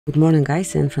Good morning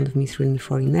guys, in front of me is REALME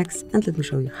 14x and let me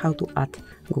show you how to add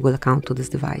Google account to this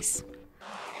device.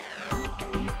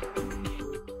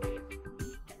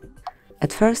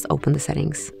 At first open the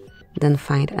settings, then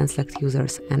find and select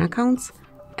users and accounts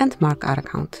and mark add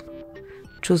account.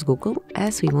 Choose Google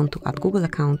as we want to add Google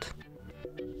account.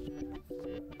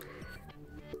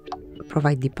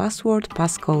 Provide the password,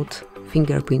 passcode,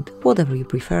 fingerprint, whatever you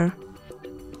prefer.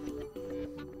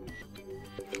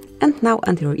 And now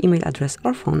enter your email address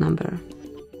or phone number.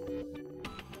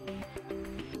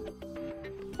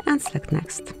 And select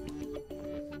next.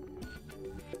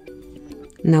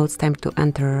 Now it's time to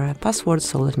enter a password,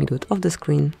 so let me do it off the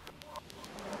screen.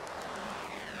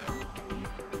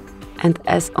 And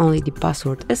as only the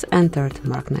password is entered,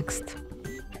 mark next.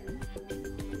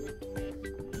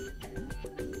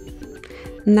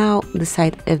 Now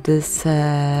decide if this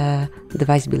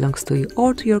device belongs to you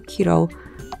or to your hero.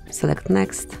 Select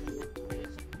next.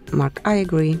 Mark I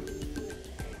agree.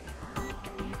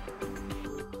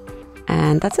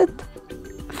 And that's it.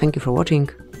 Thank you for watching.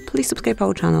 Please subscribe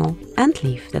our channel and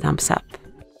leave the thumbs up.